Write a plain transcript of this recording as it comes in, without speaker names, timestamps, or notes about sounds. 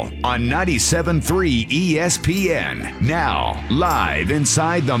on 97.3 ESPN. Now, live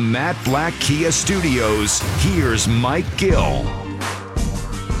inside the Matt Black Kia Studios, here's Mike Gill.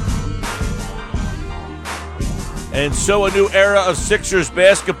 And so a new era of Sixers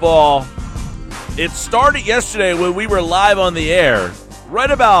basketball. It started yesterday when we were live on the air, right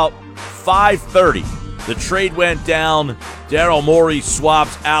about 5:30. The trade went down. Daryl Morey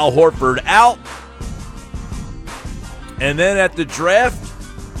swaps Al Horford out. And then at the draft,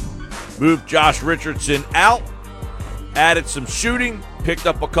 moved Josh Richardson out, added some shooting, picked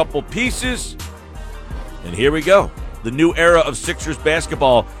up a couple pieces, and here we go. The new era of Sixers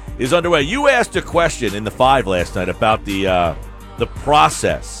basketball is underway. You asked a question in the 5 last night about the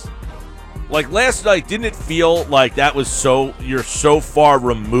process. Like last night, didn't it feel like that was you're so far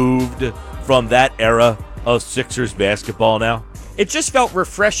removed from that era of Sixers basketball now? It just felt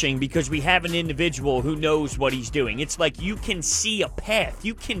refreshing because we have an individual who knows what he's doing. It's like you can see a path.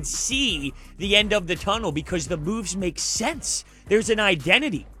 You can see the end of the tunnel because the moves make sense. There's an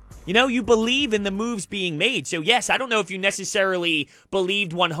identity. You know, you believe in the moves being made. So, yes, I don't know if you necessarily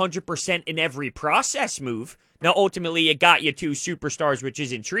believed 100% in every process move. Now, ultimately, it got you 2 superstars, which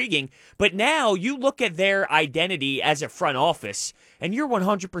is intriguing. But now you look at their identity as a front office, and you're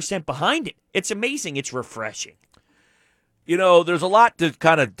 100% behind it. It's amazing. It's refreshing. You know, there's a lot to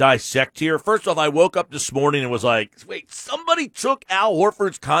kind of dissect here. First off, I woke up this morning and was like, wait, somebody took Al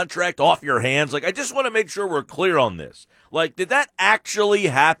Horford's contract off your hands? Like, I just want to make sure we're clear on this. Like, did that actually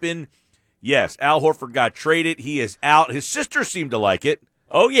happen? Yes, Al Horford got traded. He is out. His sister seemed to like it.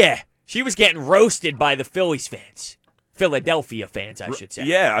 Oh, yeah. She was getting roasted by the Phillies fans. Philadelphia fans, I should say.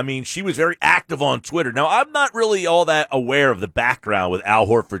 Yeah, I mean, she was very active on Twitter. Now, I'm not really all that aware of the background with Al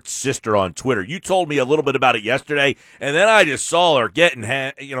Horford's sister on Twitter. You told me a little bit about it yesterday, and then I just saw her getting,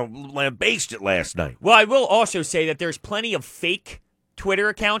 lambasted last night. Well, I will also say that there's plenty of fake Twitter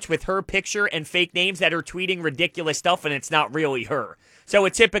accounts with her picture and fake names that are tweeting ridiculous stuff, and it's not really her. So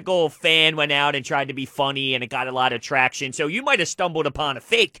a typical fan went out and tried to be funny, and it got a lot of traction. So you might have stumbled upon a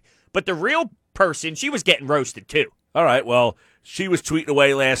fake, but the real person, she was getting roasted too. All right, well, she was tweeting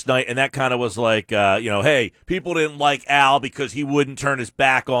away last night, and that kind of was like, hey, people didn't like Al because he wouldn't turn his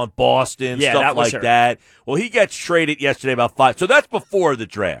back on Boston, stuff like that. Well, he gets traded yesterday about 5. So that's before the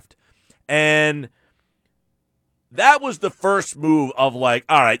draft. And that was the first move of like,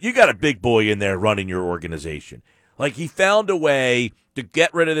 all right, you got a big boy in there running your organization. Like, he found a way to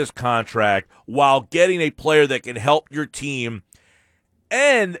get rid of this contract while getting a player that can help your team.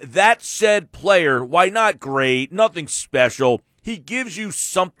 And that said player, why not great, nothing special, he gives you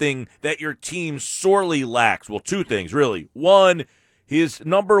something that your team sorely lacks. Well, 2 things, really. 1, his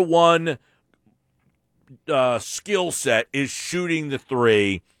number 1 skill set is shooting the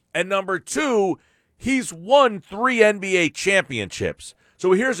 3. And number 2, he's won 3 NBA championships.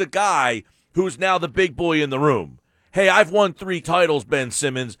 So here's a guy who's now the big boy in the room. Hey, I've won 3 titles, Ben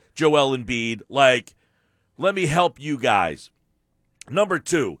Simmons, Joel Embiid. Like, let me help you guys. Number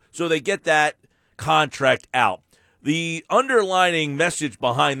 2, so they get that contract out. The underlining message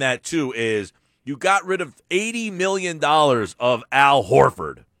behind that, too, is you got rid of $80 million of Al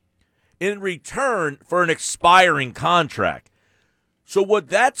Horford in return for an expiring contract. So what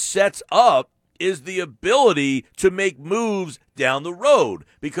that sets up is the ability to make moves down the road.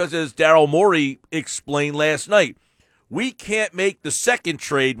 Because as Daryl Morey explained last night, we can't make the second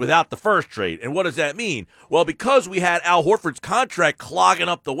trade without the first trade. And what does that mean? Well, because we had Al Horford's contract clogging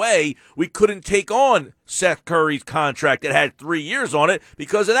up the way, we couldn't take on Seth Curry's contract that had 3 years on it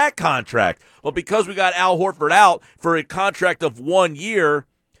because of that contract. Well, because we got Al Horford out for a contract of 1 year,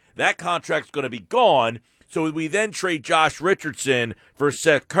 that contract's going to be gone. So we then trade Josh Richardson for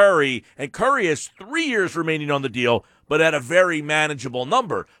Seth Curry, and Curry has 3 years remaining on the deal, but at a very manageable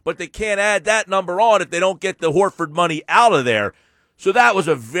number. But they can't add that number on if they don't get the Horford money out of there. So that was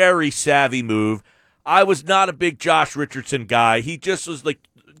a very savvy move. I was not a big Josh Richardson guy. He just was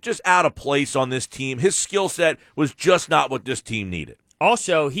just out of place on this team. His skill set was just not what this team needed.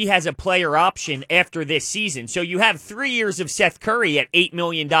 Also, he has a player option after this season. So you have 3 years of Seth Curry at $8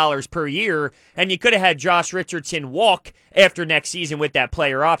 million per year, and you could have had Josh Richardson walk after next season with that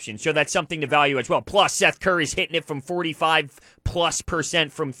player option. So that's something to value as well. Plus, Seth Curry's hitting it from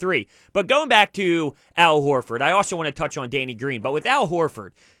 45+% from 3. But going back to Al Horford, I also want to touch on Danny Green. But with Al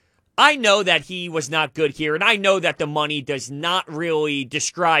Horford, I know that he was not good here, and I know that the money does not really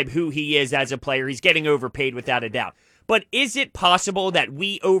describe who he is as a player. He's getting overpaid without a doubt. But is it possible that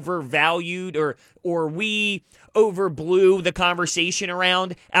we overvalued or we overblew the conversation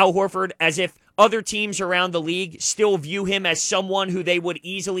around Al Horford as if, other teams around the league still view him as someone who they would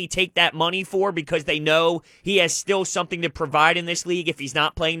easily take that money for because they know he has still something to provide in this league if he's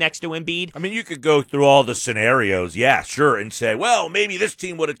not playing next to Embiid? I mean, you could go through all the scenarios, yeah, sure, and say, well, maybe this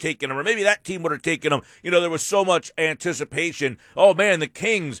team would have taken him or maybe that team would have taken him. There was so much anticipation. Oh, man, the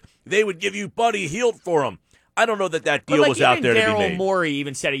Kings, they would give you Buddy Hield for him. I don't know that deal was out there to be made. Daryl Morey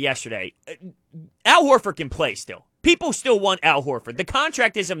even said it yesterday. Al Horford can play still. People still want Al Horford. The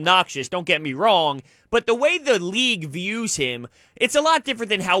contract is obnoxious, don't get me wrong, but the way the league views him, it's a lot different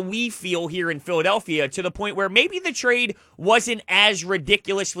than how we feel here in Philadelphia, to the point where maybe the trade wasn't as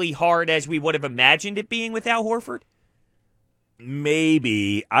ridiculously hard as we would have imagined it being with Al Horford.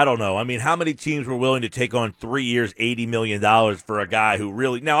 Maybe. I don't know. I mean, how many teams were willing to take on 3 years, $80 million for a guy who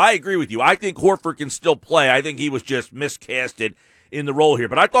really... Now, I agree with you. I think Horford can still play. I think he was just miscasted in the role here.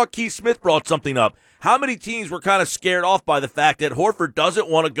 But I thought Keith Smith brought something up. How many teams were kind of scared off by the fact that Horford doesn't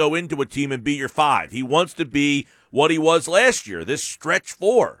want to go into a team and be your 5? He wants to be what he was last year, this stretch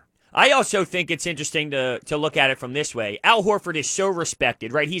 4. I also think it's interesting to look at it from this way. Al Horford is so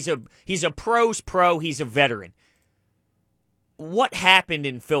respected, right? He's a pro's pro. He's a veteran. What happened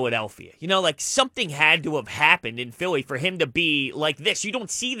in Philadelphia? Something had to have happened in Philly for him to be like this. You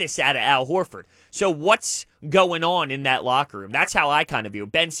don't see this out of Al Horford. So what's going on in that locker room? That's how I kind of view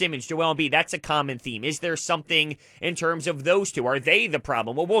it. Ben Simmons, Joel Embiid, that's a common theme. Is there something in terms of those two? Are they the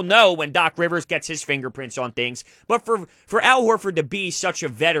problem? Well, we'll know when Doc Rivers gets his fingerprints on things. But for Al Horford to be such a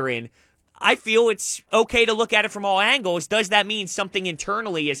veteran, I feel it's okay to look at it from all angles. Does that mean something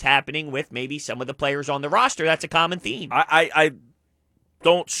internally is happening with maybe some of the players on the roster? That's a common theme. I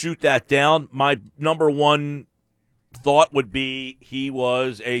don't shoot that down. My number one thought would be he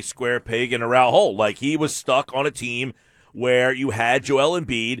was a square peg in a round hole. Like, he was stuck on a team where you had Joel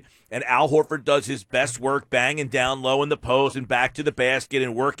Embiid, and Al Horford does his best work banging down low in the post and back to the basket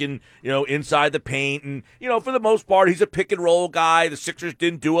and working, inside the paint. And, for the most part, he's a pick and roll guy. The Sixers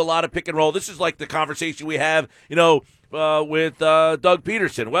didn't do a lot of pick and roll. This is like the conversation we have, with Doug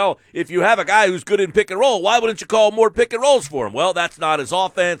Peterson. Well, if you have a guy who's good in pick and roll, why wouldn't you call more pick and rolls for him? Well, that's not his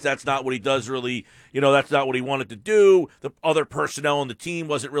offense. That's not what he does really. That's not what he wanted to do. The other personnel on the team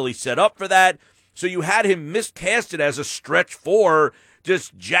wasn't really set up for that. So you had him miscasted as a stretch 4,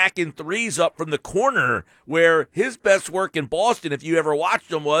 just jacking threes up from the corner, where his best work in Boston, if you ever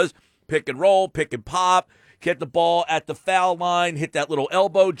watched him, was pick and roll, pick and pop, get the ball at the foul line, hit that little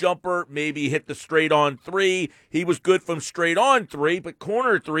elbow jumper, maybe hit the straight-on 3. He was good from straight-on 3, but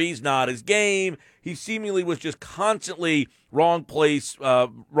corner 3's not his game. He seemingly was just constantly wrong place,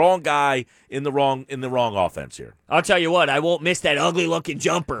 wrong guy in the wrong offense here. I'll tell you what, I won't miss that ugly-looking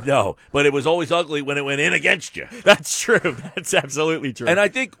jumper. No, but it was always ugly when it went in against you. That's true. That's absolutely true. And I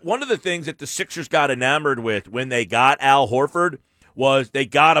think one of the things that the Sixers got enamored with when they got Al Horford was they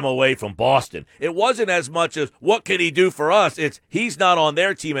got him away from Boston. It wasn't as much as, what can he do for us? It's, he's not on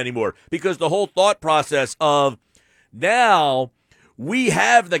their team anymore. Because the whole thought process of, now we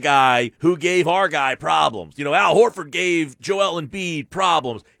have the guy who gave our guy problems. Al Horford gave Joel Embiid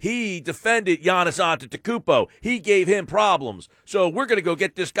problems. He defended Giannis Antetokounmpo. He gave him problems. So we're going to go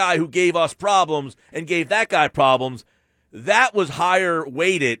get this guy who gave us problems and gave that guy problems. That was higher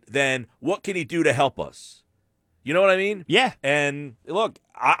weighted than, what can he do to help us? You know what I mean? Yeah. And look,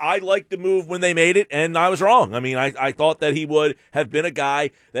 I liked the move when they made it, and I was wrong. I mean, I thought that he would have been a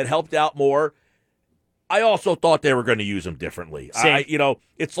guy that helped out more. I also thought they were going to use him differently.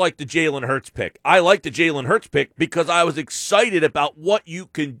 It's like the Jalen Hurts pick. I like the Jalen Hurts pick because I was excited about what you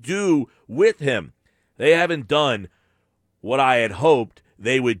can do with him. They haven't done what I had hoped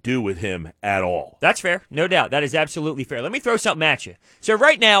they would do with him at all. That's fair. No doubt. That is absolutely fair. Let me throw something at you. So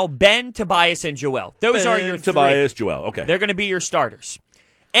right now, Ben, Tobias, and Joel. Those are your three. Tobias, Joel. Okay. They're going to be your starters.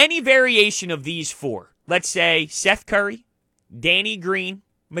 Any variation of these 4, let's say Seth Curry, Danny Green,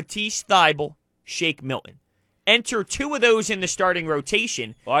 Matisse Thybulle, Shake Milton. Enter 2 of those in the starting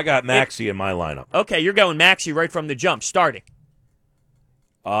rotation. Well, I got Maxey in my lineup. Okay, you're going Maxey right from the jump, starting.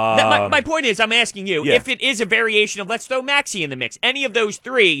 My point is, I'm asking you, if it is a variation of, let's throw Maxey in the mix, any of those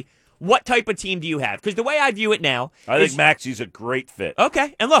 3, what type of team do you have? Because the way I view it now, I think Maxey's a great fit.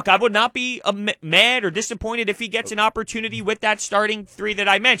 Okay, and look, I would not be mad or disappointed if he gets an opportunity with that starting 3 that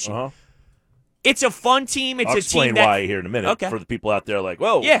I mentioned. Uh-huh. It's a fun team. It's I'll a team explain why here in a minute. Okay. For the people out there like,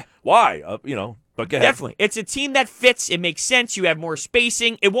 whoa, yeah, why? But go ahead. Definitely. It's a team that fits. It makes sense. You have more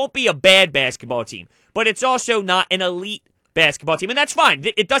spacing. It won't be a bad basketball team, but it's also not an elite basketball team, and that's fine.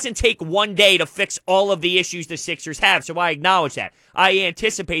 It doesn't take one day to fix all of the issues the Sixers have, so I acknowledge that. I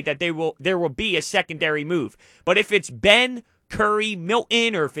anticipate that there will be a secondary move. But if it's Ben, Curry,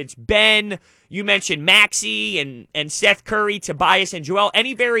 Milton, or if it's Ben. You mentioned Maxey and Seth Curry, Tobias, and Joel.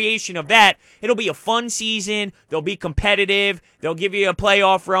 Any variation of that, it'll be a fun season. They'll be competitive. They'll give you a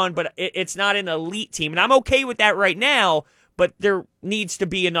playoff run, but it's not an elite team. And I'm okay with that right now, but there needs to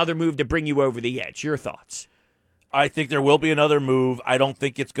be another move to bring you over the edge. Your thoughts? I think there will be another move. I don't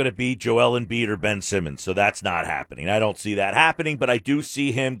think it's going to be Joel Embiid or Ben Simmons, so that's not happening. I don't see that happening, but I do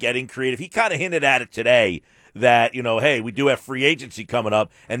see him getting creative. He kind of hinted at it today that, hey, we do have free agency coming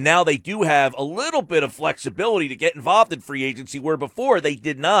up, and now they do have a little bit of flexibility to get involved in free agency, where before they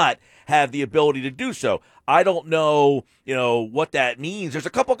did not have the ability to do so. I don't know, what that means. There's a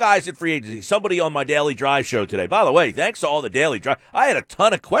couple guys in free agency. Somebody on my Daily Drive show today. By the way, thanks to all the Daily Drive. I had a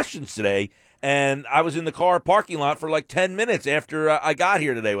ton of questions today. And I was in the car parking lot for like 10 minutes after I got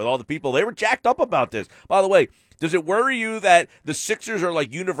here today with all the people. They were jacked up about this. By the way, does it worry you that the Sixers are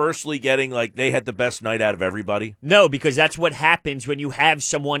like universally getting like they had the best night out of everybody? No, because that's what happens when you have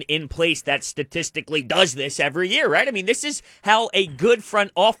someone in place that statistically does this every year, right? I mean, this is how a good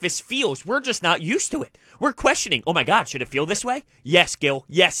front office feels. We're just not used to it. We're questioning, oh my God, should it feel this way? Yes, Gil.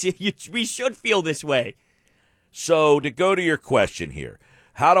 Yes, we should feel this way. So to go to your question here.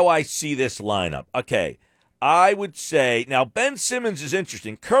 How do I see this lineup? Okay, I would say, now Ben Simmons is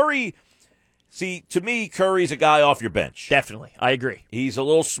interesting. Curry, to me, Curry's a guy off your bench. Definitely, I agree. He's a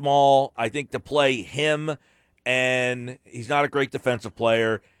little small. I think to play him, and he's not a great defensive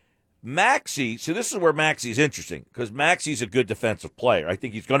player. Maxey, so this is where Maxey's interesting, because Maxey's a good defensive player. I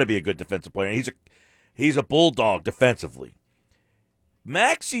think he's going to be a good defensive player. He's a bulldog defensively.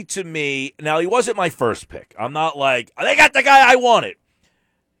 Maxey, to me, now he wasn't my first pick. I'm not like, they got the guy I wanted.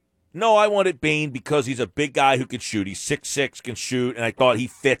 No, I wanted Bane because he's a big guy who can shoot. He's 6'6", can shoot, and I thought he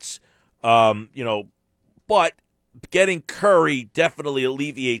fits, But getting Curry definitely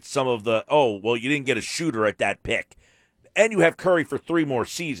alleviates some of the, you didn't get a shooter at that pick. And you have Curry for 3 more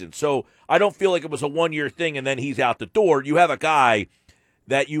seasons. So I don't feel like it was a one-year thing and then he's out the door. You have a guy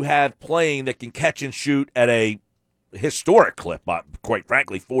that you have playing that can catch and shoot at a historic clip, quite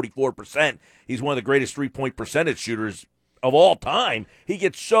frankly, 44%. He's one of the greatest three-point percentage shooters of all time. He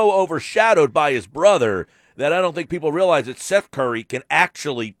gets so overshadowed by his brother that I don't think people realize that Seth Curry can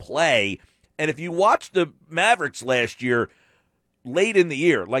actually play. And if you watch the Mavericks last year, late in the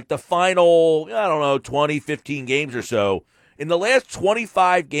year, like the final, 20, 15 games or so, in the last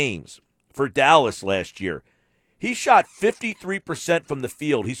 25 games for Dallas last year, he shot 53% from the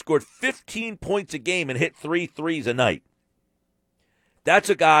field. He scored 15 points a game and hit 3 threes a night. That's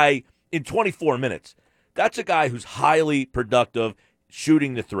a guy in 24 minutes. That's a guy who's highly productive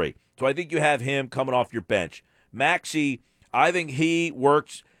shooting the three. So I think you have him coming off your bench. Maxey, I think he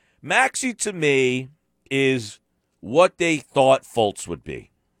works. Maxey, to me, is what they thought Fultz would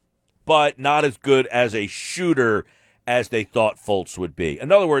be, but not as good as a shooter as they thought Fultz would be.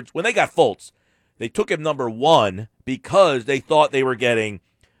 In other words, when they got Fultz, they took him number 1 because they thought they were getting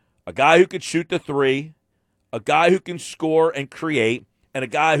a guy who could shoot the three, a guy who can score and create, and a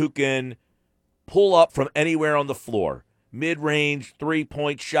guy who can pull up from anywhere on the floor, mid-range,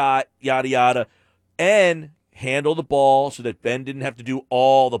 three-point shot, yada, yada, and handle the ball so that Ben didn't have to do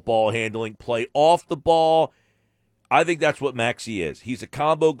all the ball handling, play off the ball. I think that's what Maxey is. He's a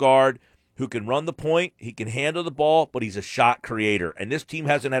combo guard who can run the point, he can handle the ball, but he's a shot creator. And this team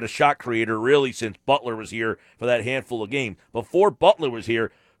hasn't had a shot creator really since Butler was here for that handful of games. Before Butler was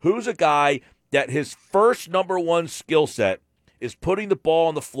here, who's a guy that his first number 1 skill set is putting the ball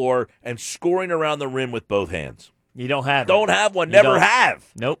on the floor and scoring around the rim with both hands? You don't have Don't have one, never have.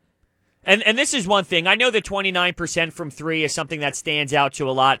 Nope. And this is one thing. I know the 29% from 3 is something that stands out to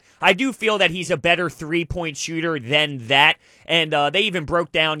a lot. I do feel that he's a better 3-point shooter than that. And they even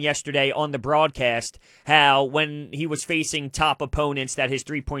broke down yesterday on the broadcast how when he was facing top opponents that his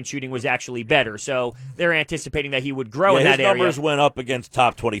 3-point shooting was actually better. So they're anticipating that he would grow in that area. His numbers went up against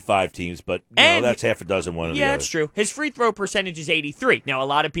top 25 teams, but that's half a dozen one of the other. Yeah, that's true. His free throw percentage is 83. Now, a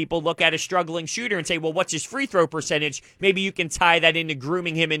lot of people look at a struggling shooter and say, well, what's his free throw percentage? Maybe you can tie that into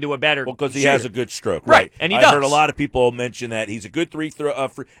grooming him into a better because he has a good stroke. Right. And he I've does. heard a lot of people mention that he's a good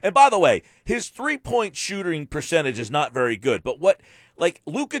and by the way, his 3-point shooting percentage is not very good. But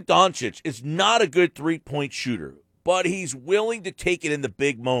Luka Doncic is not a good 3-point shooter, but he's willing to take it in the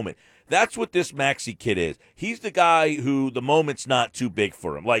big moment. That's what this Maxey kid is. He's the guy who the moment's not too big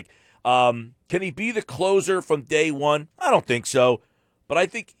for him. Can he be the closer from day one? I don't think so. But I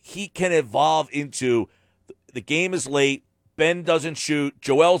think he can evolve into the game is late. Ben doesn't shoot.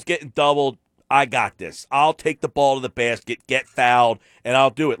 Joel's getting doubled. I got this. I'll take the ball to the basket, get fouled, and I'll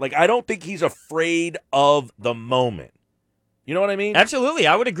do it. I don't think he's afraid of the moment. You know what I mean? Absolutely.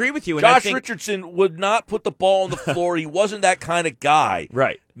 I would agree with you. And Josh Richardson would not put the ball on the floor. He wasn't that kind of guy.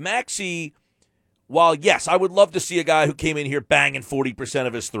 Right. Maxey, while, yes, I would love to see a guy who came in here banging 40%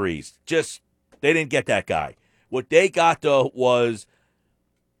 of his threes. Just, they didn't get that guy. What they got, though, was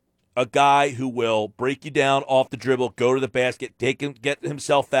a guy who will break you down off the dribble, go to the basket, get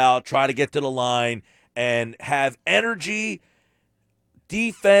himself out, try to get to the line, and have energy,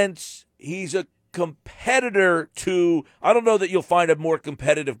 defense. He's a competitor to, I don't know that you'll find a more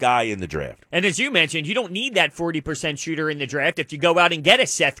competitive guy in the draft. And as you mentioned, you don't need that 40% shooter in the draft. If you go out and get a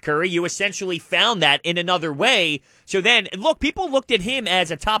Seth Curry, you essentially found that in another way. So then, look, people looked at him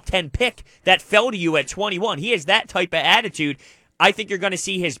as a top 10 pick that fell to you at 21. He has that type of attitude. I think you're going to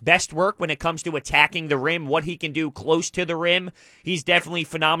see his best work when it comes to attacking the rim, what he can do close to the rim. He's definitely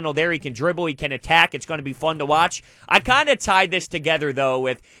phenomenal there. He can dribble. He can attack. It's going to be fun to watch. I kind of tied this together, though,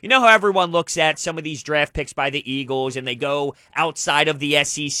 with, you know how everyone looks at some of these draft picks by the Eagles and they go outside of the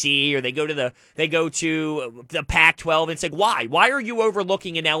SEC or they go to the Pac-12. And it's like, why? Why are you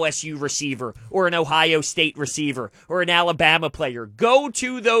overlooking an LSU receiver or an Ohio State receiver or an Alabama player? Go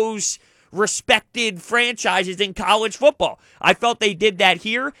to those respected franchises in college football. I felt they did that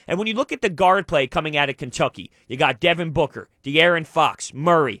here. And when you look at the guard play coming out of Kentucky, you got Devin Booker, De'Aaron Fox,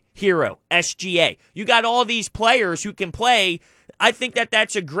 Murray, Hero, SGA. You got all these players who can play. I think that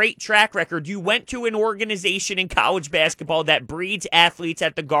that's a great track record. You went to an organization in college basketball that breeds athletes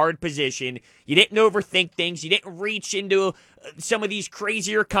at the guard position. You didn't overthink things. You didn't reach into some of these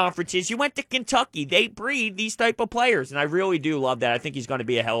crazier conferences. You went to Kentucky. They breed these type of players, and I really do love that. I think he's going to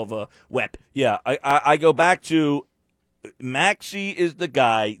be a hell of a weapon. Yeah, I go back to Maxey is the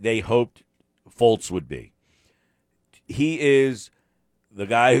guy they hoped Fultz would be. He is the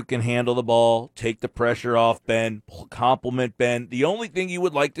guy who can handle the ball, take the pressure off Ben, compliment Ben. The only thing you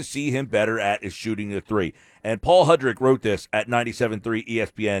would like to see him better at is shooting the three. And Paul Hudrick wrote this at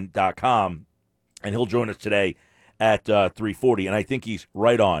 973ESPN.com, and he'll join us today at 3:40, and I think he's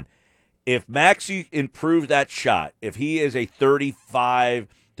right on. If Maxey improves that shot, if he is a 35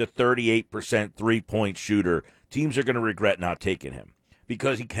 to 38% three-point shooter, teams are going to regret not taking him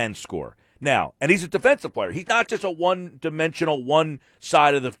because he can score. Now, and he's a defensive player. He's not just a one-dimensional,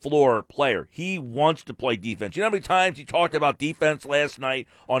 one-side-of-the-floor player. He wants to play defense. You know how many times he talked about defense last night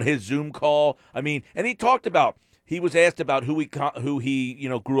on his Zoom call? I mean, and he talked about, he was asked about who he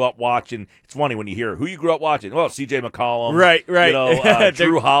grew up watching. It's funny when you hear who you grew up watching. Well, C.J. McCollum. Right.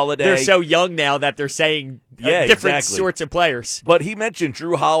 Drew Holiday. They're so young now that they're saying different sorts of players. But he mentioned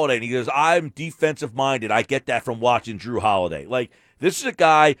Drew Holiday, and he goes, I'm defensive-minded. I get that from watching Drew Holiday. Like, this is a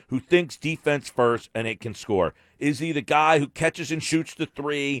guy who thinks defense first and it can score. Is he the guy who catches and shoots the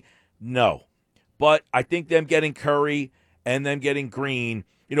three? No. But I think them getting Curry and them getting Green,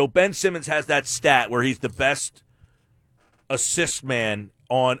 Ben Simmons has that stat where he's the best assist man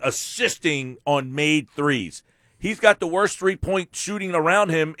on assisting on made threes. He's got the worst three-point shooting around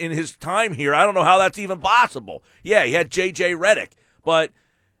him in his time here. I don't know how that's even possible. Yeah, he had J.J. Redick, but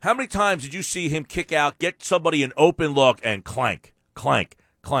how many times did you see him kick out, get somebody an open look, and clank? Clank,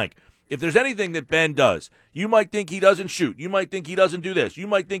 clank. If there's anything that Ben does, you might think he doesn't shoot. You might think he doesn't do this. You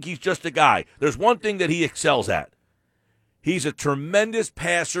might think he's just a guy. There's one thing that he excels at. He's a tremendous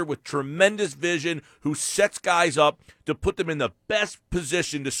passer with tremendous vision who sets guys up to put them in the best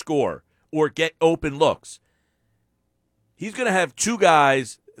position to score or get open looks. He's going to have two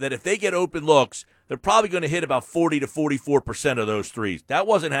guys that if they get open looks, they're probably going to hit about 40 to 44% of those threes. That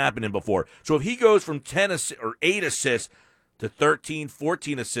wasn't happening before. So if he goes from 10 or 8 assists to 13,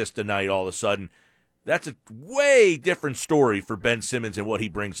 14 assists tonight all of a sudden, that's a way different story for Ben Simmons and what he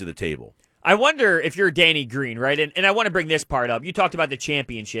brings to the table. I wonder if you're Danny Green, right? And I want to bring this part up. You talked about the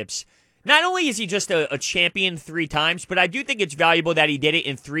championships. Not only is he just a champion 3 times, but I do think it's valuable that he did it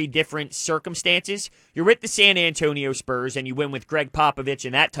in 3 different circumstances. You're with the San Antonio Spurs, and you win with Greg Popovich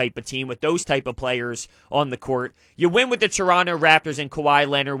and that type of team with those type of players on the court. You win with the Toronto Raptors and Kawhi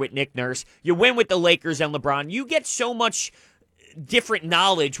Leonard with Nick Nurse. You win with the Lakers and LeBron. You get so much different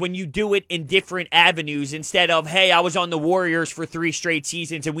knowledge when you do it in different avenues instead of, hey, I was on the Warriors for 3 straight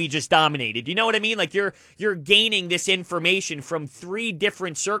seasons and we just dominated. You know what I mean? Like you're gaining this information from 3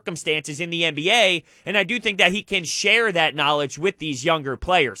 different circumstances in the NBA, and I do think that he can share that knowledge with these younger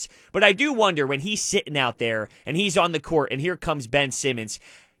players. But I do wonder when he's sitting out there and he's on the court and here comes Ben Simmons.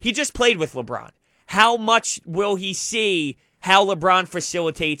 He just played with LeBron. How much will he see how LeBron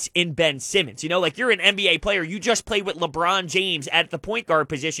facilitates in Ben Simmons. You know, like you're an NBA player. You just played with LeBron James at the point guard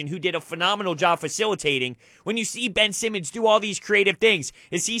position who did a phenomenal job facilitating. When you see Ben Simmons do all these creative things,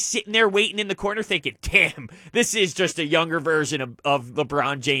 is he sitting there waiting in the corner thinking, damn, this is just a younger version of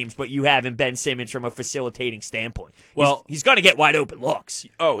LeBron James, but you have in Ben Simmons from a facilitating standpoint? Well, he's going to get wide open looks.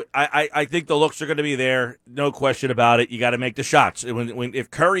 Oh, I think the looks are going to be there. No question about it. You got to make the shots. If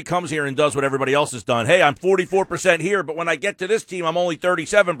Curry comes here and does what everybody else has done, hey, I'm 44% here, but when I get to this team, I'm only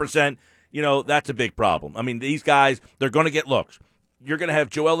 37%. You know, that's a big problem. I mean, these guys, they're going to get looks. You're going to have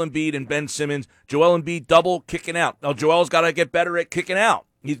Joel Embiid and Ben Simmons. Joel Embiid double kicking out. Now, Joel's got to get better at kicking out.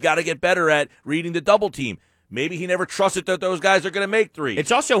 He's got to get better at reading the double team. Maybe he never trusted that those guys are going to make threes.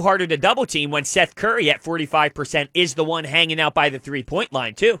 It's also harder to double team when Seth Curry at 45% is the one hanging out by the three-point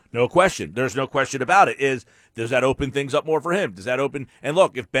line, too. No question. There's no question about it. Does that open things up more for him? Does that open? And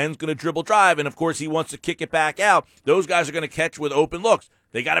look, if Ben's going to dribble drive, and of course he wants to kick it back out, those guys are going to catch with open looks.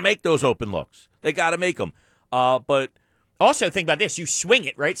 They got to make those open looks. They got to make them. But also think about this. You swing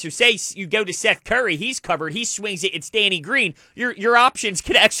it, right? So say you go to Seth Curry. He's covered. He swings it. It's Danny Green. Your options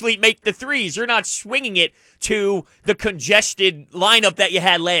can actually make the threes. You're not swinging it to the congested lineup that you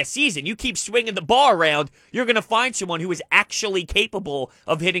had last season. You keep swinging the ball around, you're going to find someone who is actually capable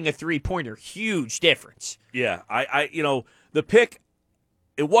of hitting a three-pointer. Huge difference. Yeah, the pick,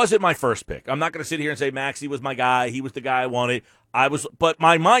 it wasn't my first pick. I'm not going to sit here and say Maxey was my guy. He was the guy I wanted. But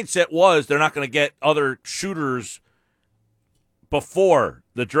my mindset was they're not going to get other shooters before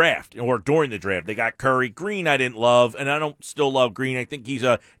the draft or during the draft. They got Curry. Green I didn't love, and I don't still love Green. I think he's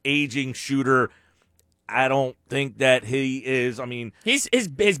a aging shooter. I don't think that he is. I mean, his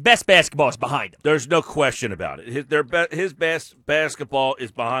best basketball is behind him. There's no question about it. His best basketball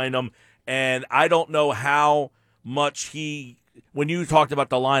is behind him, and I don't know how much when you talked about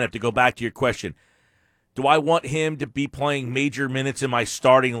the lineup, to go back to your question, do I want him to be playing major minutes in my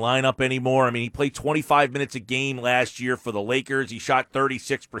starting lineup anymore? I mean, he played 25 minutes a game last year for the Lakers. He shot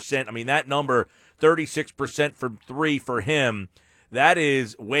 36%. I mean, that number, 36% from three for him, that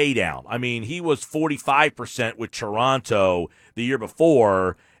is way down. I mean, he was 45% with Toronto the year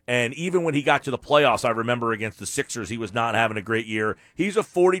before, and even when he got to the playoffs, I remember against the Sixers, he was not having a great year. He's a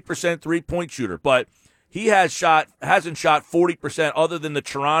 40% three-point shooter, but he hasn't shot 40% other than the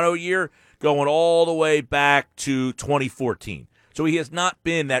Toronto year, going all the way back to 2014. So he has not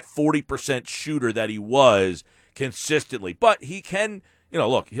been that 40% shooter that he was consistently. But he can,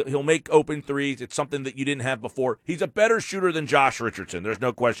 look, he'll make open threes. It's something that you didn't have before. He's a better shooter than Josh Richardson. There's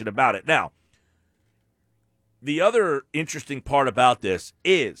no question about it. Now, the other interesting part about this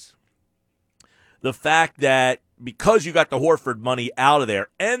is the fact that because you got the Horford money out of there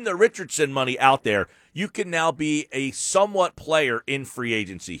and the Richardson money out there, you can now be a somewhat player in free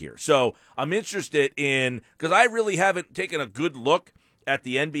agency here. So I'm interested in, because I really haven't taken a good look at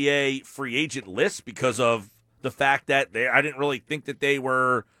the NBA free agent list because of the fact that I didn't really think that they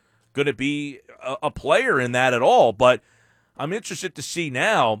were going to be a player in that at all. But I'm interested to see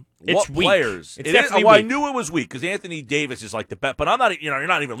now what players. It's definitely weak. weak. I knew it was weak because Anthony Davis is like the best, but I'm not. You're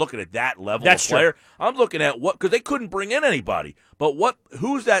not even looking at that level That's of player. True. I'm looking at because they couldn't bring in anybody. But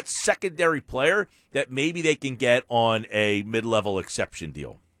who's that secondary player that maybe they can get on a mid-level exception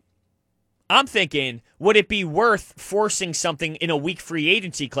deal? I'm thinking, would it be worth forcing something in a weak free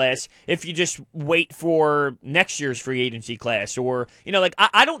agency class if you just wait for next year's free agency class? Or,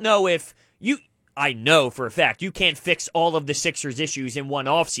 I don't know if I know for a fact you can't fix all of the Sixers' issues in one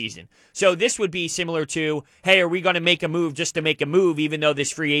offseason. So this would be similar to, hey, are we going to make a move just to make a move even though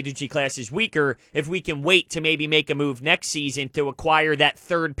this free agency class is weaker? If we can wait to maybe make a move next season to acquire that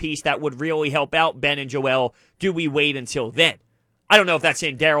third piece that would really help out Ben and Joel, do we wait until then? I don't know if that's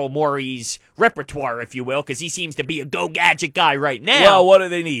in Daryl Morey's repertoire, if you will, because he seems to be a go-gadget guy right now. Well, what do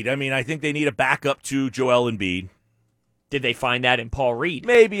they need? I mean, I think they need a backup to Joel Embiid. Did they find that in Paul Reed?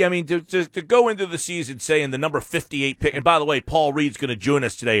 Maybe. I mean, to go into the season saying the number 58 pick, and by the way, Paul Reed's going to join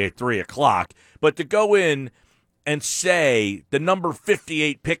us today at 3 o'clock, but to go in and say the number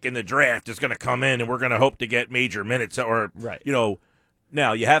 58 pick in the draft is going to come in and we're going to hope to get major minutes or, right.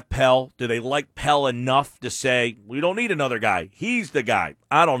 Now, you have Pell. Do they like Pell enough to say, we don't need another guy? He's the guy.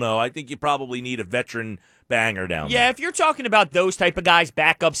 I don't know. I think you probably need a veteran banger down there. Yeah, if you're talking about those type of guys,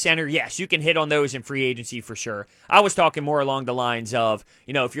 backup center, yes, you can hit on those in free agency for sure. I was talking more along the lines of,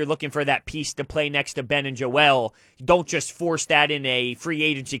 if you're looking for that piece to play next to Ben and Joel, don't just force that in a free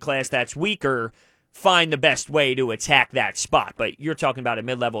agency class that's weaker. Find the best way to attack that spot. But you're talking about a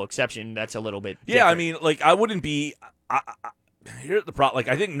mid-level exception, that's a little bit different. Yeah, I mean, I wouldn't be... Here's the problem.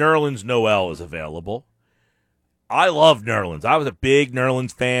 I think Nerlens Noel is available. I love Nerlens. I was a big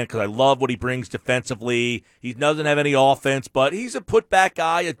Nerlens fan because I love what he brings defensively. He doesn't have any offense, but he's a putback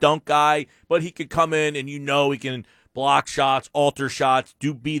guy, a dunk guy, but he could come in and he can block shots, alter shots,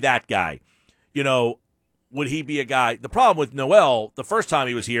 be that guy. Would he be a guy? The problem with Noel, the first time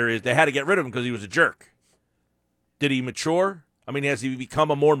he was here, is they had to get rid of him because he was a jerk. Did he mature? I mean, has he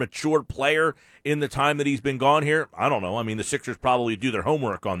become a more mature player in the time that he's been gone here? I don't know. I mean, the Sixers probably do their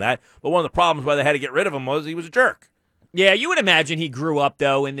homework on that. But one of the problems why they had to get rid of him was he was a jerk. Yeah, you would imagine he grew up,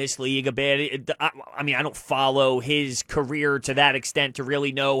 though, in this league a bit. I mean, I don't follow his career to that extent to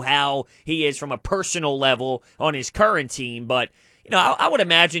really know how he is from a personal level on his current team. But, I would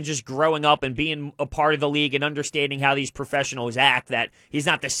imagine just growing up and being a part of the league and understanding how these professionals act, that he's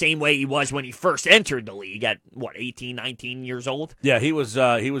not the same way he was when he first entered the league at, 18, 19 years old? Yeah, he was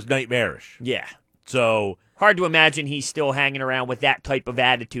nightmarish. Yeah. So hard to imagine he's still hanging around with that type of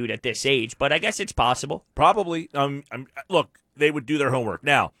attitude at this age, but I guess it's possible. Probably. Look, they would do their homework.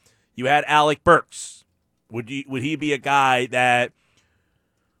 Now, you had Alec Burks. Would he be a guy that,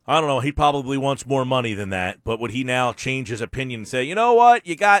 I don't know, he probably wants more money than that, but would he now change his opinion and say, you know what,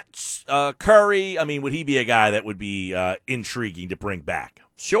 you got Curry? I mean, would he be a guy that would be intriguing to bring back?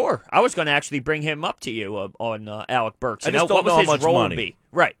 Sure. I was going to actually bring him up to you on Alec Burks. I just don't know how much money. Be?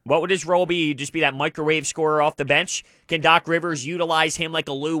 Right. What would his role be? He'd just be that microwave scorer off the bench? Can Doc Rivers utilize him like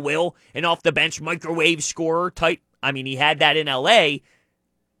a Lou Will, an off-the-bench microwave scorer type? I mean, he had that in L.A.,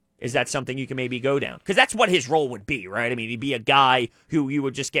 Is that something you can maybe go down? Because that's what his role would be, right? I mean, he'd be a guy who you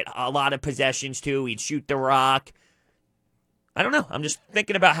would just get a lot of possessions to. He'd shoot the rock. I don't know. I'm just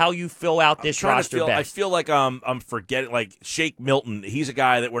thinking about how you fill out this roster best. I feel like I'm forgetting, like Shake Milton. He's a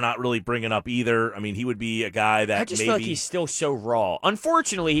guy that we're not really bringing up either. I mean, he would be a guy that I just feel like he's still so raw.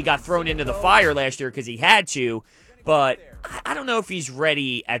 Unfortunately, he got thrown into the fire last year because he had to, but I don't know if he's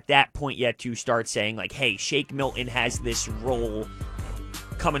ready at that point yet to start saying, like, hey, Shake Milton has this role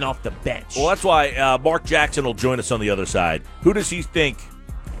coming off the bench. Well, that's why Marc Jackson will join us on the other side. Who does he think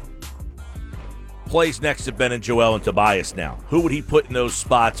plays next to Ben and Joel and Tobias now? Who would he put in those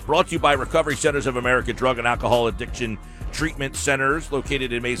spots? Brought to you by Recovery Centers of America Drug and Alcohol Addiction Treatment Centers,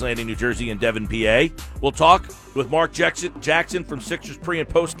 located in Mays Landing, New Jersey, and Devon, PA. We'll talk with Marc Jackson from Sixers pre- and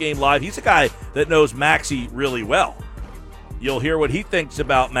post-game live. He's a guy that knows Maxey really well. You'll hear what he thinks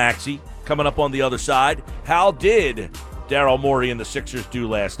about Maxey coming up on the other side. How did Daryl Morey and the Sixers do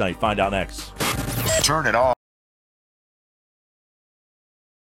last night? Find out next. Turn it on.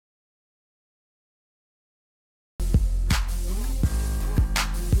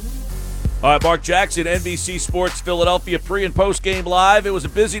 All right, Marc Jackson, NBC Sports Philadelphia pre- and post-game live. It was a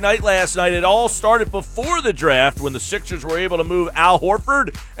busy night last night. It all started before the draft when the Sixers were able to move Al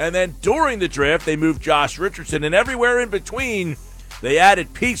Horford, and then during the draft they moved Josh Richardson, and everywhere in between they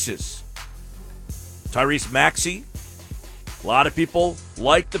added pieces. Tyrese Maxey, a lot of people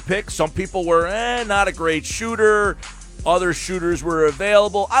liked the pick. Some people were, not a great shooter. Other shooters were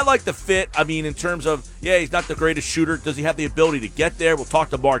available. I like the fit. I mean, in terms of, he's not the greatest shooter. Does he have the ability to get there? We'll talk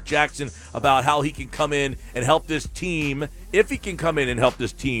to Marc Jackson about how he can come in and help this team, if he can come in and help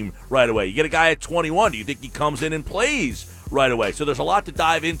this team right away. You get a guy at 21. Do you think he comes in and plays right away? So there's a lot to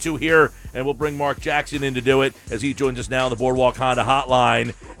dive into here, and we'll bring Marc Jackson in to do it as he joins us now on the Boardwalk Honda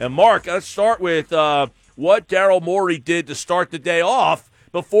Hotline. And, Marc, let's start with what Daryl Morey did to start the day off.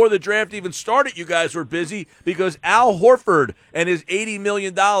 Before the draft even started, you guys were busy because Al Horford and his $80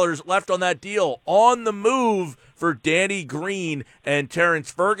 million left on that deal on the move for Danny Green and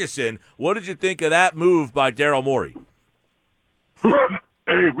Terrence Ferguson. What did you think of that move by Daryl Morey?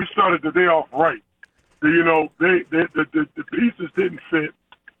 Hey, we started the day off right. The pieces didn't fit.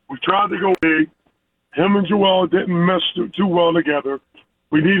 We tried to go big. Him and Joel didn't mesh too well together.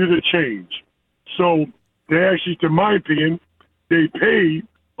 We needed a change. So they actually, to my opinion, they paid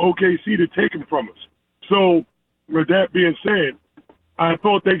OKC to take him from us. So, with that being said, I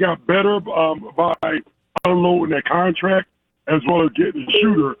thought they got better by unloading their contract as well as getting a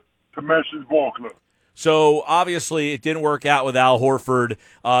shooter to match his ball club. So, obviously, it didn't work out with Al Horford.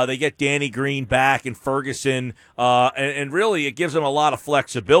 They get Danny Green back and Ferguson, and really it gives them a lot of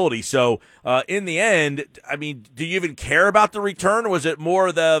flexibility. So, in the end, I mean, do you even care about the return, or was it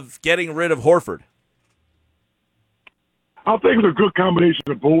more the getting rid of Horford? I think it's a good combination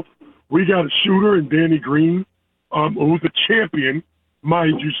of both. We got a shooter in Danny Green, who's a champion,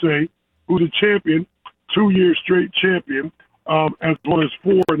 mind you say, who's a champion, 2 years straight champion, as well as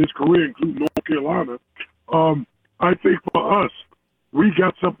 4 in his career, including North Carolina. I think for us, we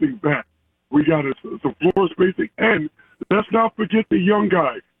got something back. We got some floor spacing, and let's not forget the young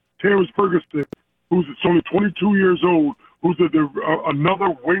guy, Terrence Ferguson, who's only 22 years old, who's another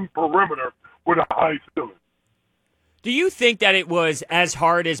wing perimeter with a high ceiling. Do you think that it was as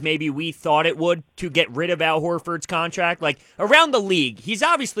hard as maybe we thought it would to get rid of Al Horford's contract? Like, around the league, he's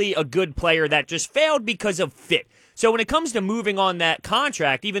obviously a good player that just failed because of fit. So when it comes to moving on that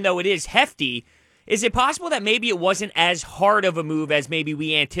contract, even though it is hefty, is it possible that maybe it wasn't as hard of a move as maybe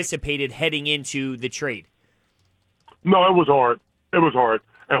we anticipated heading into the trade? No, it was hard. It was hard.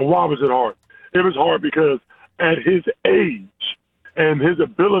 And why was it hard? It was hard because at his age and his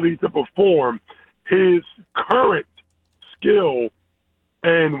ability to perform, his current skill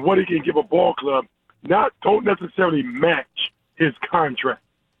and what he can give a ball club don't necessarily match his contract.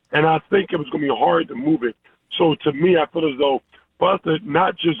 And I think it was going to be hard to move it. So to me, I feel as though for us to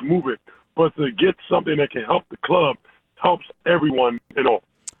not just move it, but to get something that can help the club helps everyone and all.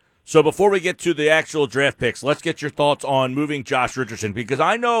 So before we get to the actual draft picks, let's get your thoughts on moving Josh Richardson, because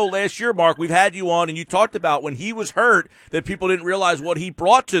I know last year, Mark, we've had you on and you talked about when he was hurt that people didn't realize what he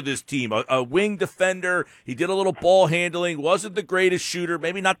brought to this team. A wing defender, he did a little ball handling, wasn't the greatest shooter,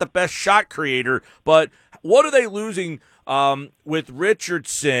 maybe not the best shot creator, but what are they losing with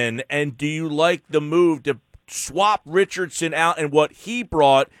Richardson, and do you like the move to swap Richardson out and what he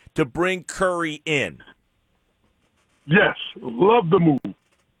brought to bring Curry in? Yes, love the move.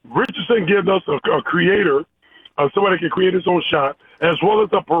 Richardson gives us a creator, somebody that can create his own shot, as well as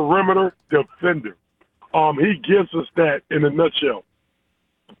a perimeter defender. He gives us that in a nutshell.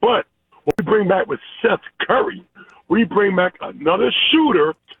 But what we bring back with Seth Curry, we bring back another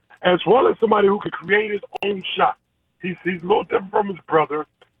shooter, as well as somebody who can create his own shot. He's a little different from his brother.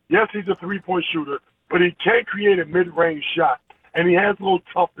 Yes, he's a three-point shooter, but he can create a mid-range shot, and he has a little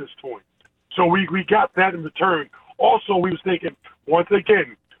toughness to him. So we got that in return. Also, we was thinking, once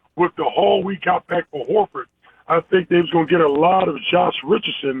again, with the haul we got back for Horford, I think they was going to get a lot of Josh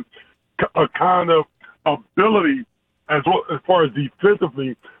Richardson a kind of ability as well as far as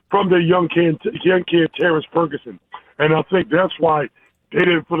defensively from their young kid Terrence Ferguson. And I think that's why they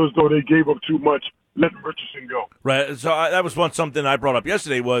didn't feel as though they gave up too much letting Richardson go. Right. So that was something I brought up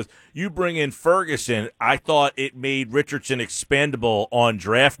yesterday was you bring in Ferguson. I thought it made Richardson expendable on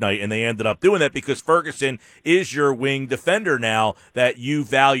draft night, and they ended up doing that because Ferguson is your wing defender now that you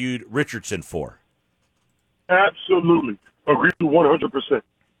valued Richardson for. Absolutely. Agree 100%.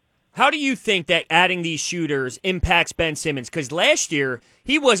 How do you think that adding these shooters impacts Ben Simmons? Because last year,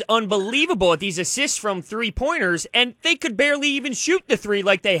 he was unbelievable at these assists from three-pointers, and they could barely even shoot the three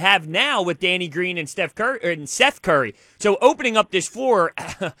like they have now with Danny Green and Seth Curry. So opening up this floor,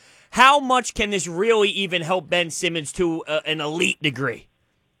 how much can this really even help Ben Simmons to an elite degree?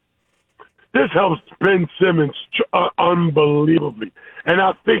 This helps Ben Simmons unbelievably. And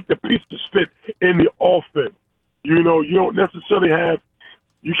I think the pieces fit in the offense. You know, you don't necessarily have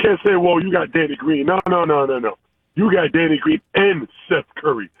You can't say, well, you got Danny Green. No. You got Danny Green and Seth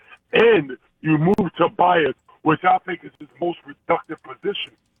Curry. And you move Tobias, which I think is his most productive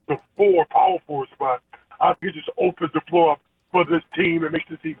position, the power forward spot. I think it just opens the floor up for this team. It makes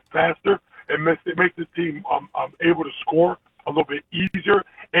the team faster. It makes this team able to score a little bit easier.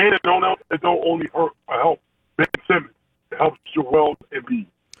 And it don't only help Ben Simmons. It helps Joel Embiid.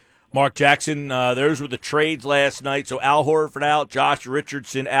 Marc Jackson, those were the trades last night. So Al Horford out, Josh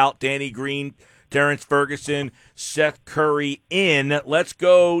Richardson out, Danny Green, Terrence Ferguson, Seth Curry in. Let's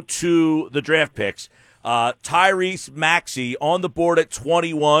go to the draft picks. Tyrese Maxey on the board at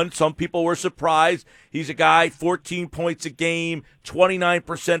 21. Some people were surprised. He's a guy, 14 points a game,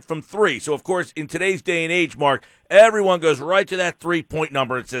 29% from three. So, of course, in today's day and age, Mark, everyone goes right to that three-point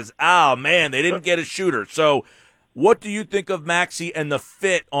number and says, oh, man, they didn't get a shooter. So what do you think of Maxey and the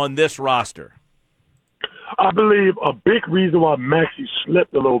fit on this roster? I believe a big reason why Maxey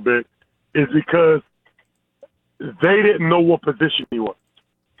slipped a little bit is because they didn't know what position he was.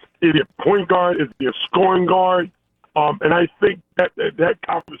 Is he a point guard? Is he a scoring guard? And I think that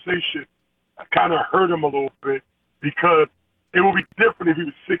conversation kind of hurt him a little bit because it would be different if he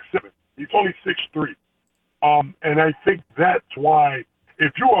was 6'7". He's only 6'3". And I think that's why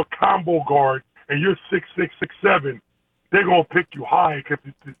if you're a combo guard and you're 6'6", 6'7", they're going to pick you high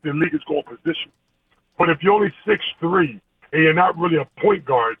because the league is going position. But if you're only 6'3", and you're not really a point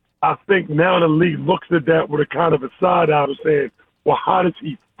guard, I think now the league looks at that with a kind of a side eye of saying, well, how does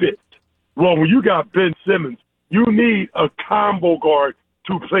he fit? Well, when you got Ben Simmons, you need a combo guard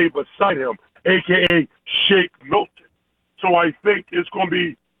to play beside him, a.k.a. Shake Milton. So I think it's going to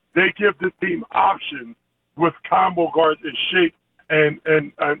be they give this team options with combo guards and Shake and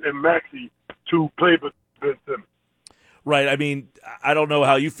Maxey to play with Ben Simmons. Right. I mean, I don't know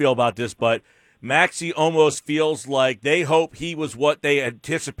how you feel about this, but Maxey almost feels like they hope he was what they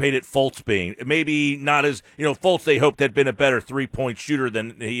anticipated Fultz being. Maybe not as, Fultz they hoped had been a better three-point shooter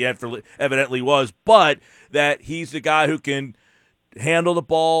than he evidently was, but that he's the guy who can handle the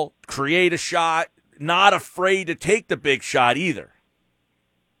ball, create a shot, not afraid to take the big shot either.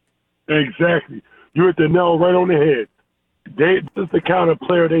 Exactly. You hit the nail right on the head. This is the kind of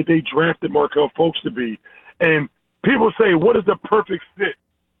player they drafted Markel Fultz to be. And people say, what is the perfect fit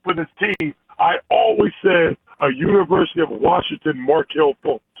for this team? I always said a University of Washington Markel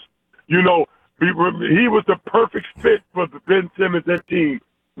Fultz. He was the perfect fit for the Ben Simmons that team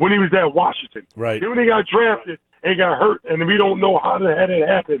when he was at Washington. Right. Then when he got drafted and got hurt, and we don't know how the heck it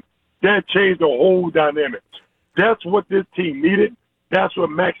happened, that changed the whole dynamic. That's what this team needed. That's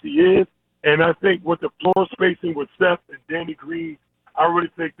what Maxey is. And I think with the floor spacing with Seth and Danny Green, I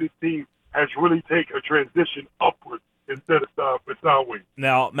really think this team has really taken a transition upward instead of sideways.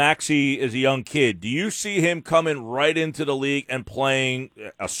 Now, Maxey is a young kid. Do you see him coming right into the league and playing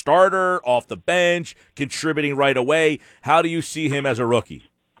a starter, off the bench, contributing right away? How do you see him as a rookie?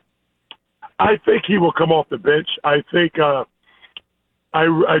 I think he will come off the bench. I think I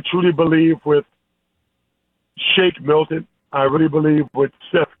truly believe with Shake Milton. I really believe with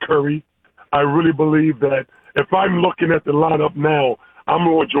Seth Curry. I really believe that if I'm looking at the lineup now, I'm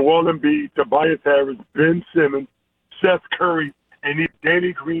going Joel Embiid, Tobias Harris, Ben Simmons, Seth Curry, and either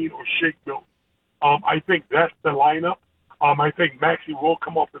Danny Green or Shake Milton. I think that's the lineup. I think Maxey will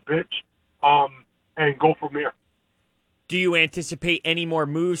come off the bench and go from there. Do you anticipate any more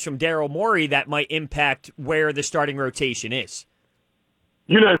moves from Daryl Morey that might impact where the starting rotation is?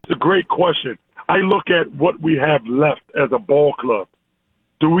 It's a great question. I look at what we have left as a ball club.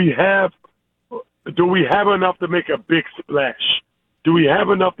 Do we have enough to make a big splash? Do we have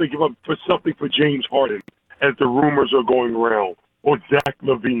enough to give up for something for James Harden, as the rumors are going around, or Zach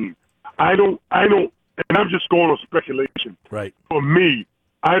LaVine? I don't, and I'm just going on speculation. Right. For me,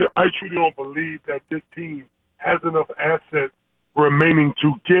 I truly don't believe that this team has enough assets remaining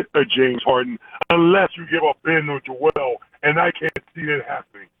to get a James Harden, unless you give up Ben or Joel, and I can't see that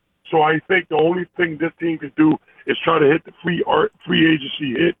happening. So I think the only thing this team can do is try to hit the free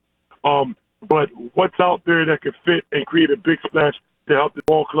agency hit. But what's out there that could fit and create a big splash to help the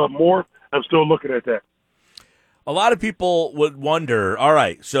ball club more, I'm still looking at that. A lot of people would wonder, all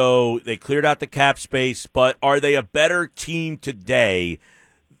right, so they cleared out the cap space, but are they a better team today?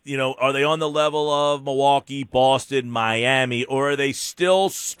 Are they on the level of Milwaukee, Boston, Miami, or are they still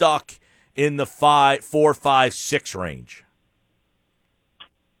stuck in the 4, 5, 6 range?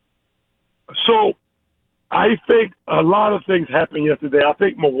 So I think a lot of things happened yesterday. I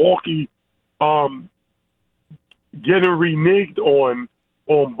think Milwaukee getting reneged on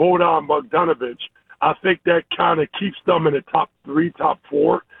Bodan Bogdanovic, I think that kind of keeps them in the top 3, top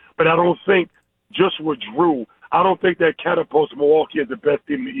 4. But I don't think just with Drew, I don't think that catapults Milwaukee as the best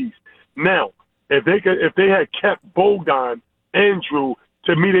team in the East. Now, if they had kept Bogdan and Drew,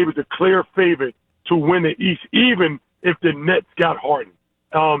 to me they was a clear favorite to win the East, even if the Nets got Harden.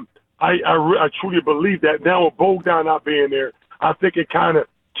 I truly believe that. Now with Bogdan not being there, I think it kind of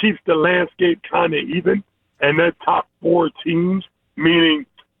keeps the landscape kind of even. And that top 4 teams, meaning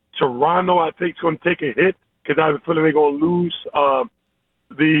Toronto, I think is going to take a hit because I have a feeling they're going to lose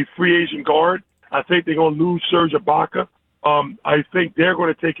the free agent guard. I think they're going to lose Serge Ibaka. I think they're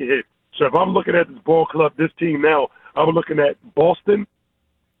going to take a hit. So if I'm looking at this ball club, this team now, I'm looking at Boston,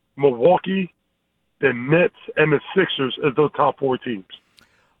 Milwaukee, the Nets, and the Sixers as those top 4 teams.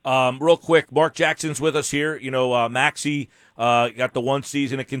 Real quick, Marc Jackson's with us here. Maxey got the one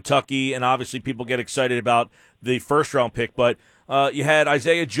season at Kentucky, and obviously people get excited about the first-round pick. But you had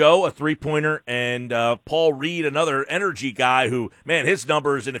Isaiah Joe, a three-pointer, and Paul Reed, another energy guy who, man, his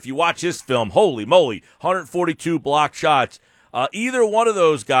numbers, and if you watch his film, holy moly, 142 block shots. Either one of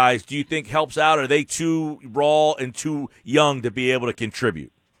those guys, do you think helps out? Or are they too raw and too young to be able to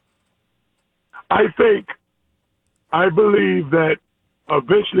contribute? I believe that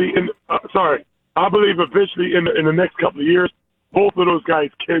eventually in the next couple of years, both of those guys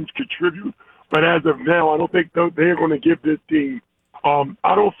can contribute. But as of now, I don't think they're going to give this team.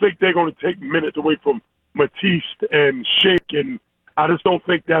 I don't think they're going to take minutes away from Matisse and Shake, and I just don't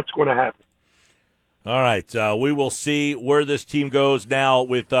think that's going to happen. All right, we will see where this team goes now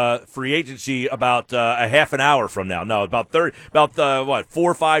with free agency about a half an hour from now. No, about 4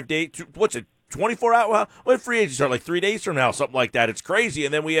 or 5 days. What's it? 24 hours? When free agents start, like 3 days from now, something like that. It's crazy.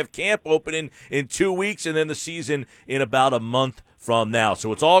 And then we have camp opening in 2 weeks, and then the season in about a month from now.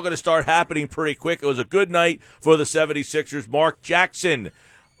 So it's all going to start happening pretty quick. It was a good night for the 76ers. Marc Jackson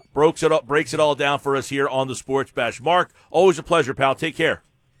breaks it all down for us here on the Sports Bash. Marc, always a pleasure, pal. Take care.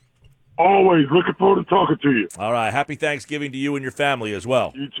 Always looking forward to talking to you. All right. Happy Thanksgiving to you and your family as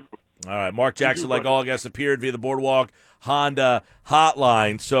well. You too. All right. Marc Jackson, like all guests, appeared via the Boardwalk Honda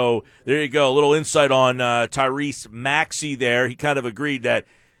hotline. So there you go. A little insight on Tyrese Maxey there. He kind of agreed that,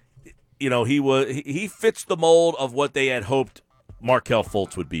 he fits the mold of what they had hoped Markelle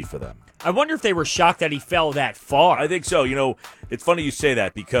Fultz would be for them. I wonder if they were shocked that he fell that far. I think so. It's funny you say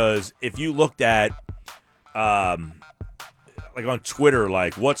that because if you looked at, like on Twitter,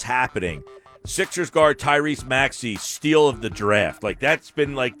 like what's happening, Sixers guard Tyrese Maxey, steal of the draft. Like that's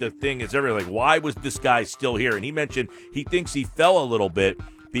been like the thing is everything. Like why was this guy still here? And he mentioned he thinks he fell a little bit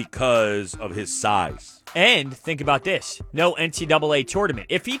because of his size. And think about this. No NCAA tournament.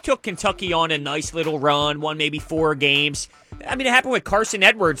 If he took Kentucky on a nice little run, won maybe 4 games. I mean, it happened with Carson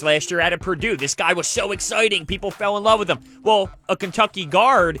Edwards last year out of Purdue. This guy was so exciting. People fell in love with him. Well, a Kentucky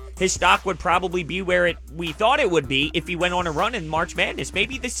guard, his stock would probably be where we thought it would be if he went on a run in March Madness.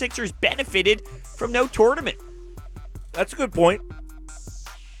 Maybe the Sixers benefited from no tournament. That's a good point.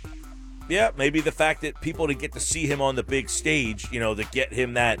 Yeah, maybe the fact that people didn't get to see him on the big stage, to get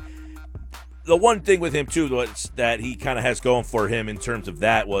him that. The one thing with him, too, was that he kind of has going for him in terms of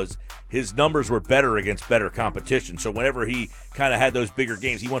that was his numbers were better against better competition. So whenever he kind of had those bigger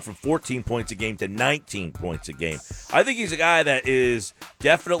games, he went from 14 points a game to 19 points a game. I think he's a guy that is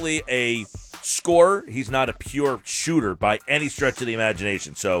definitely a scorer. He's not a pure shooter by any stretch of the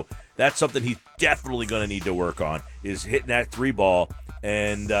imagination. So that's something he's definitely going to need to work on, is hitting that 3 ball.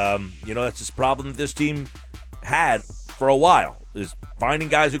 And, that's this problem that this team had for a while, is finding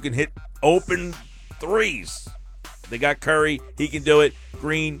guys who can hit open threes. They got Curry. He can do it.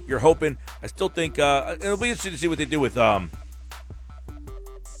 Green, you're hoping. I still think it'll be interesting to see what they do with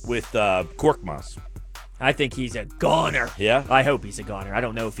Korkmaz. I think he's a goner. Yeah? I hope he's a goner. I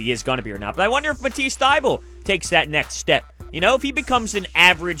don't know if he is going to be or not, but I wonder if Matisse Thybulle takes that next step. If he becomes an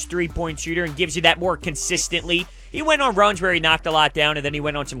average three-point shooter and gives you that more consistently. He went on runs where he knocked a lot down, and then he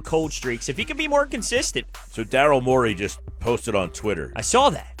went on some cold streaks. If he can be more consistent. So Daryl Morey just posted on Twitter. I saw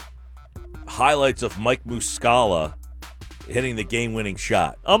that. Highlights of Mike Muscala hitting the game-winning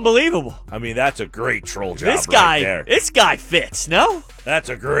shot. Unbelievable. I mean, that's a great troll job right there. This guy fits, no? That's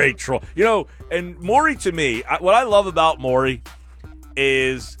a great troll. And Morey, to me, what I love about Morey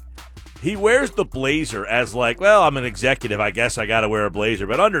is he wears the blazer as like, well, I'm an executive. I guess I got to wear a blazer.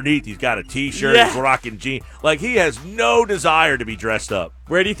 But underneath, he's got a T-shirt. Yeah. He's rocking jeans. Like, he has no desire to be dressed up.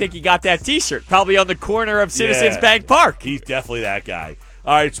 Where do you think he got that T-shirt? Probably on the corner of Citizens Bank Park. He's definitely that guy.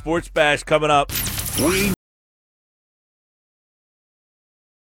 All right, Sports Bash coming up.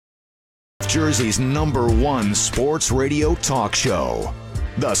 Jersey's #1 sports radio talk show,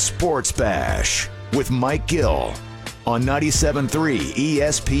 The Sports Bash, with Mike Gill on 97.3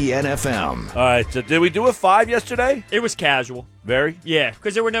 ESPN FM. All right, so did we do a 5 yesterday? It was casual. Very? Yeah,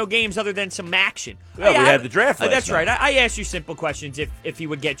 because there were no games other than some action. Yeah, we had the draft last That's night. right. I asked you simple questions if he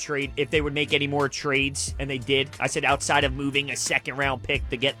would get if they would make any more trades, and they did. I said outside of moving a second-round pick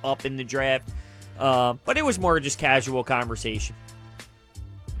to get up in the draft. But it was more just casual conversation.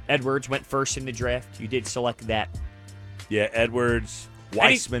 Edwards went first in the draft. You did select that. Yeah, Edwards,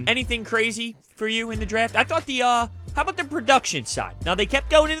 Weissman. Anything crazy for you in the draft? I thought how about the production side? Now, they kept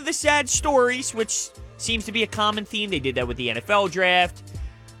going into the sad stories, which seems to be a common theme. They did that with the NFL draft.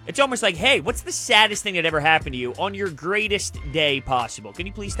 It's almost like, hey, what's the saddest thing that ever happened to you on your greatest day possible? Can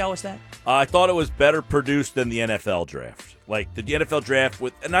you please tell us that? I thought it was better produced than the NFL draft. Like, the NFL draft,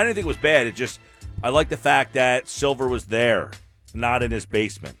 and I didn't think it was bad. It just, I like the fact that Silver was there, not in his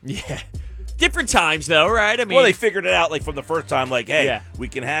basement. Yeah. Different times, though, right? I mean, well, they figured it out, like, from the first time, like, hey, yeah, we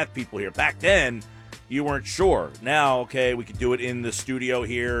can have people here. Back then, you weren't sure. Now, okay, we could do it in the studio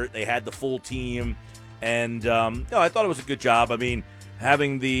here. They had the full team. And, I thought it was a good job. I mean,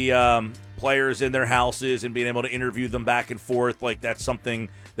 having the players in their houses and being able to interview them back and forth, like, that's something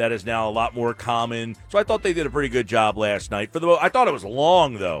that is now a lot more common. So I thought they did a pretty good job last night. I thought it was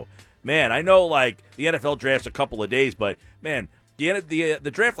long, though. Man, I know, like, the NFL draft's a couple of days, but, man, the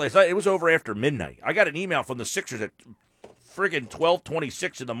draft last night, it was over after midnight. I got an email from the Sixers at friggin'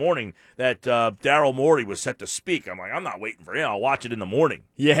 12:26 in the morning that Daryl Morey was set to speak. I'm like, I'm not waiting for him. I'll watch it in the morning.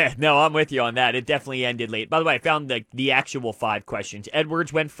 Yeah, no, I'm with you on that. It definitely ended late. By the way, I found the actual 5 questions.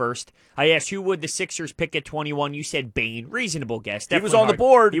 Edwards went first. I asked who would the Sixers pick at 21. You said Bane. Reasonable guess. He was on the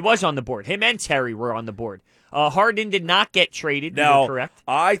board. He was on the board. Him and Terry were on the board. Harden did not get traded. Now, you were correct.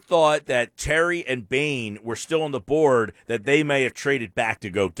 I thought that Terry and Bane were still on the board, that they may have traded back to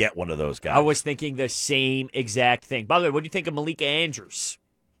go get one of those guys. I was thinking the same exact thing. By the way, what do you think of Malika Andrews?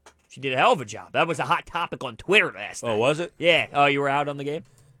 She did a hell of a job. That was a hot topic on Twitter last night. Oh, was it? Yeah. Oh, you were out on the game?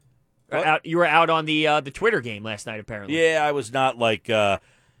 You were out on the Twitter game last night, apparently. Yeah, I was not like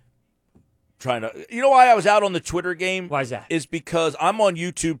trying to. You know why I was out on the Twitter game? Why is that? Is because I'm on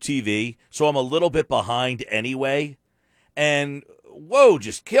YouTube TV, so I'm a little bit behind anyway. And whoa,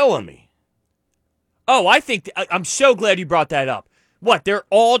 just killing me. Oh, I think I'm so glad you brought that up. What, they're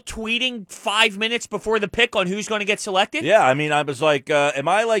all tweeting 5 minutes before the pick on who's going to get selected? Yeah, I mean, I was like, am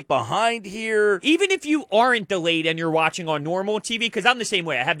I like behind here? Even if you aren't delayed and you're watching on normal TV, because I'm the same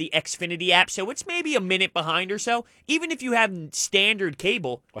way. I have the Xfinity app, so it's maybe a minute behind or so. Even if you have standard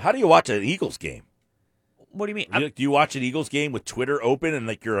cable. Well, how do you watch an Eagles game? What do you mean? Do you watch an Eagles game with Twitter open and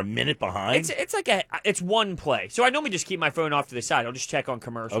like you're a minute behind? It's one play. So I normally just keep my phone off to the side. I'll just check on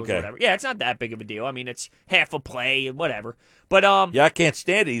commercials or whatever. Yeah, it's not that big of a deal. I mean, it's half a play and whatever. But yeah, I can't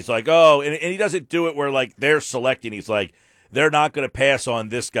stand it. He's like, oh, and he doesn't do it where like they're selecting. He's like, they're not going to pass on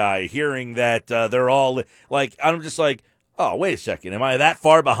this guy, hearing that they're all like. I'm just like, oh, wait a second, am I that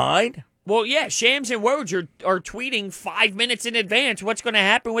far behind? Well, yeah, Shams and Woj are tweeting 5 minutes in advance what's going to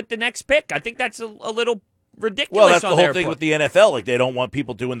happen with the next pick. I think that's a little ridiculous. Well, that's the on whole their thing part. with the NFL. Like, they don't want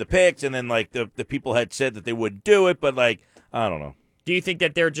people doing the picks, and then like the people had said that they wouldn't do it, but like, I don't know. Do you think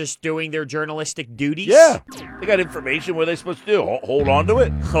that they're just doing their journalistic duties? Yeah, they got information. What are they supposed to do? Hold on to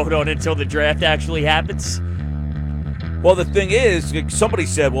it? Hold on until the draft actually happens? Well, the thing is, somebody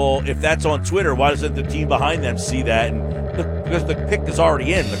said, well, if that's on Twitter, why doesn't the team behind them see that? And because the pick is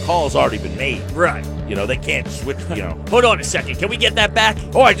already in, the call has already been made. Right. You know, they can't switch, you know. Hold on a second. Can we get that back?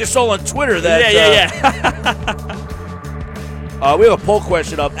 Oh, I just saw on Twitter that. Yeah. We have a poll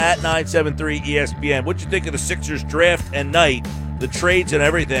question up at 973 ESPN. What'd you think of the Sixers draft and night, the trades and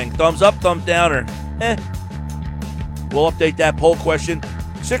everything? Thumbs up, thumbs down, or We'll update that poll question.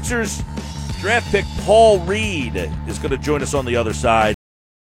 Sixers draft pick Paul Reed is going to join us on the other side.